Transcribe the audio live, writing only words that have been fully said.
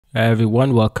Hey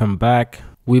everyone, welcome back.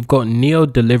 We've got NIO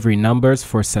delivery numbers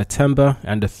for September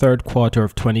and the third quarter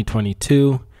of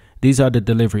 2022. These are the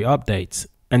delivery updates.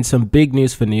 And some big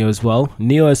news for NIO as well.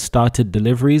 NIO has started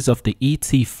deliveries of the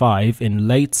ET5 in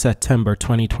late September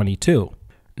 2022.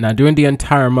 Now, during the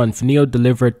entire month, NIO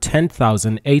delivered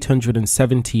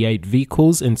 10,878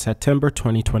 vehicles in September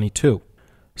 2022.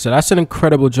 So that's an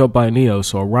incredible job by NIO.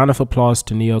 So a round of applause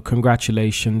to NIO.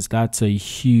 Congratulations. That's a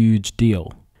huge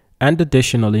deal. And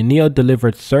additionally, NIO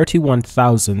delivered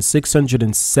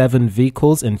 31,607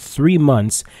 vehicles in 3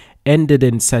 months, ended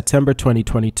in September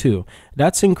 2022.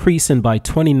 That's increasing by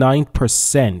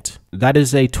 29%. That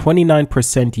is a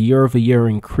 29% year-over-year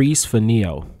increase for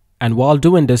NIO. And while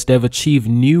doing this, they've achieved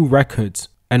new records.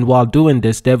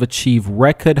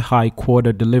 Record high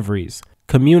quarter deliveries.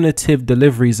 Cumulative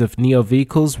deliveries of NIO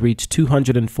vehicles reached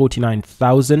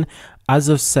 249,000 as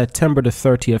of September the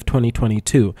 30th,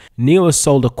 2022. NIO has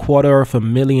sold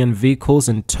 250,000 vehicles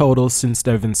in total since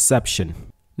their inception.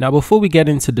 Now, before we get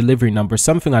into delivery numbers,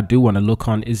 something I do want to look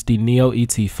on is the NIO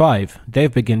ET5.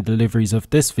 They've begun deliveries of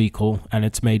this vehicle and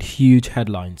it's made huge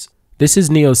headlines. This is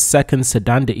NIO's second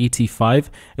sedan, the ET5.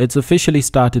 It's officially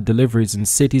started deliveries in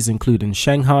cities including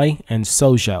Shanghai and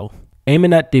Suzhou.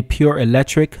 Aiming at the pure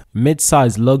electric,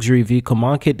 mid-size luxury vehicle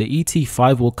market, the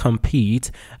ET5 will compete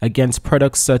against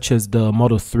products such as the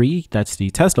Model 3, that's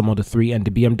the Tesla Model 3, and the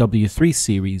BMW 3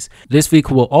 Series. This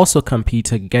vehicle will also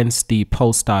compete against the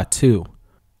Polestar 2.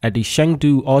 At the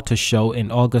Chengdu Auto Show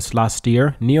in August last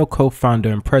year, NIO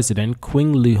co-founder and president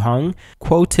Qing Luhang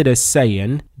quoted as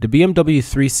saying, "The BMW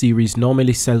 3 Series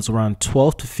normally sells around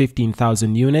 12 to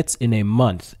 15,000 units in a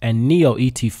month, and NIO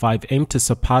ET5 aimed to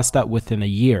surpass that within a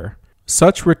year."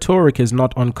 Such rhetoric is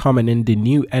not uncommon in the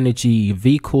new energy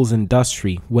vehicles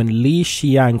industry. When Li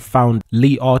Xiang found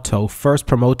Li Auto first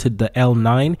promoted the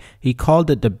L9, he called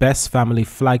it the best family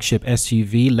flagship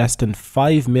SUV, less than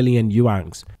 5 million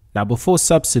yuans. Now, before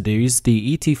subsidies,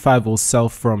 the ET5 will sell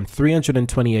from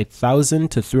 328,000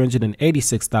 to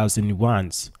 386,000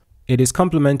 yuans. It is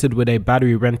complemented with a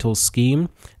battery rental scheme.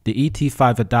 The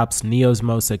ET5 adopts NIO's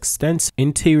most extensive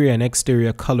interior and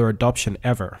exterior color adoption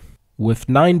ever, with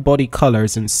 9 body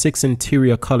colors and 6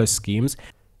 interior color schemes,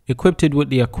 equipped with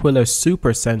the Aquila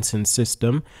Super Sensing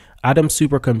System, Atom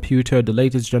Supercomputer, the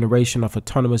latest generation of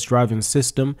autonomous driving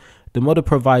system. The model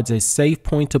provides a safe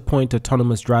point-to-point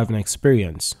autonomous driving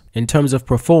experience. In terms of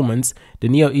performance, the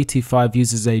NIO ET5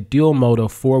 uses a dual-motor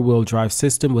 4-wheel drive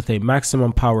system with a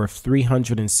maximum power of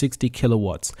 360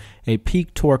 kilowatts, a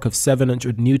peak torque of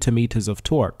 700 newton-meters of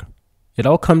torque. It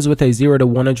all comes with a 0 to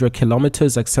 100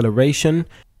 kilometers acceleration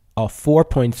of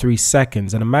 4.3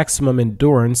 seconds and a maximum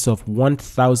endurance of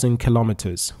 1,000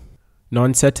 kilometers. Now,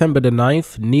 on September the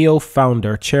 9th, NIO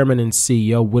founder, chairman and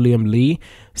CEO William Li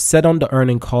said on the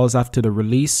earnings calls after the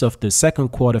release of the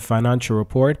second quarter financial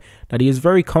report that he is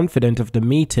very confident of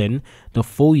meeting the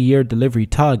full year delivery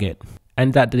target,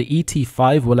 and that the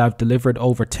ET5 will have delivered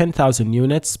over 10,000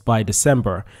 units by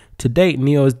December. To date,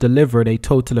 NIO has delivered a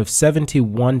total of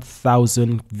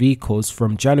 71,000 vehicles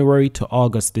from January to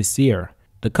August this year.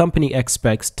 The company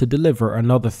expects to deliver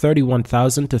another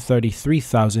 31,000 to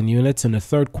 33,000 units in the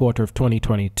third quarter of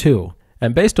 2022.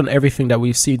 And based on everything that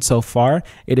we've seen so far,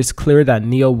 it is clear that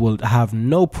NIO will have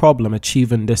no problem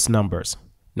achieving these numbers.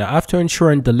 Now, after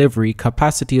ensuring delivery,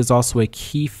 capacity is also a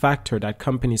key factor that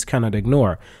companies cannot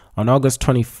ignore. On August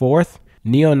 24th,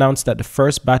 NIO announced that the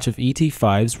first batch of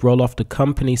ET5s roll off the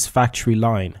company's factory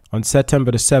line. On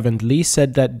September the 7th, Li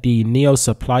said that the NIO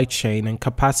supply chain and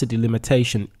capacity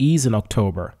limitation ease in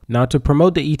October. Now, to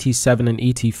promote the ET7 and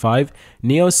ET5,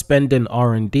 NIO's spending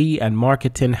R&D and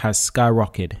marketing has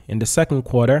skyrocketed. In the second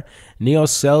quarter, NIO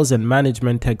sales and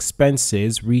management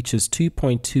expenses reaches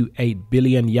 2.28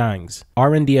 billion yuans.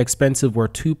 R&D expenses were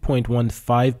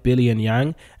 2.15 billion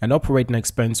yuan, and operating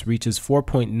expense reaches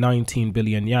 4.19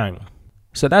 billion yuan.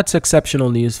 So that's exceptional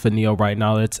news for NIO right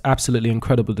now. It's absolutely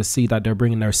incredible to see that they're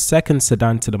bringing their second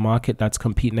sedan to the market that's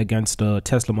competing against the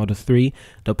Tesla Model 3,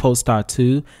 the Polestar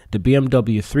 2, the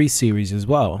BMW 3 Series as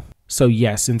well. So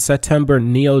yes, in September,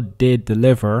 NIO did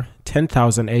deliver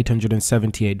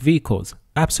 10,878 vehicles.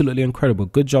 Absolutely incredible.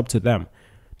 Good job to them.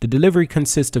 The delivery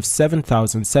consists of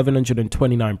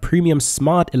 7,729 premium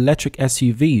smart electric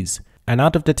SUVs. And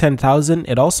out of the 10,000,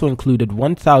 it also included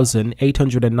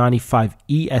 1,895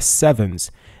 ES7s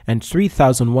and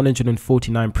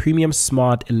 3,149 premium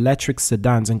smart electric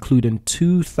sedans, including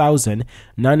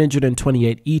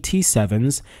 2,928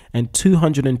 ET7s and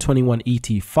 221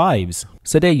 ET5s.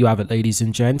 So there you have it, ladies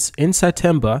and gents. In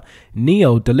September,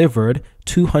 NIO delivered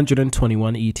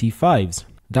 221 ET5s.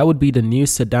 That would be the new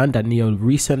sedan that NIO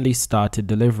recently started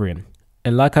delivering.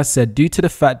 And like I said, due to the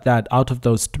fact that out of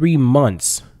those 3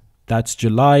 months, that's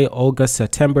July, August,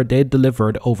 September, they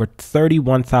delivered over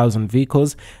 31,000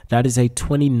 vehicles. That is a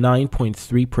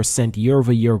 29.3%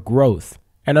 year-over-year growth.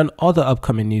 And on other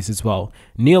upcoming news as well,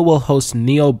 NIO will host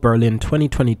NIO Berlin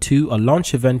 2022, a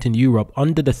launch event in Europe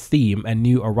under the theme A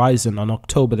New Horizon on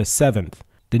October the 7th.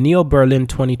 The NIO Berlin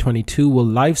 2022 will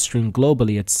live stream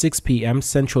globally at 6 p.m.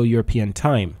 Central European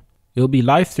Time. It will be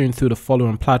live streamed through the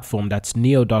following platform, that's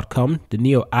NIO.com, the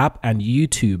NIO app, and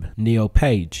YouTube NIO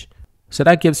page. So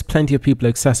that gives plenty of people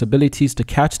accessibilities to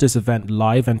catch this event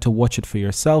live and to watch it for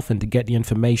yourself and to get the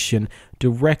information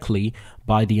directly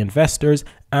by the investors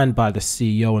and by the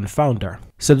CEO and founder.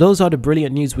 So those are the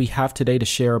brilliant news we have today to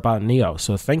share about NIO.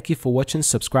 So thank you for watching.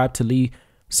 Subscribe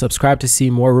to see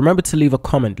more. Remember to leave a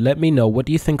comment. Let me know, what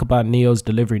do you think about NIO's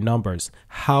delivery numbers?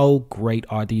 How great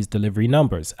are these delivery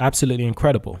numbers? Absolutely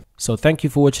incredible. So thank you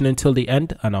for watching until the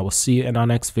end, and I will see you in our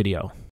next video.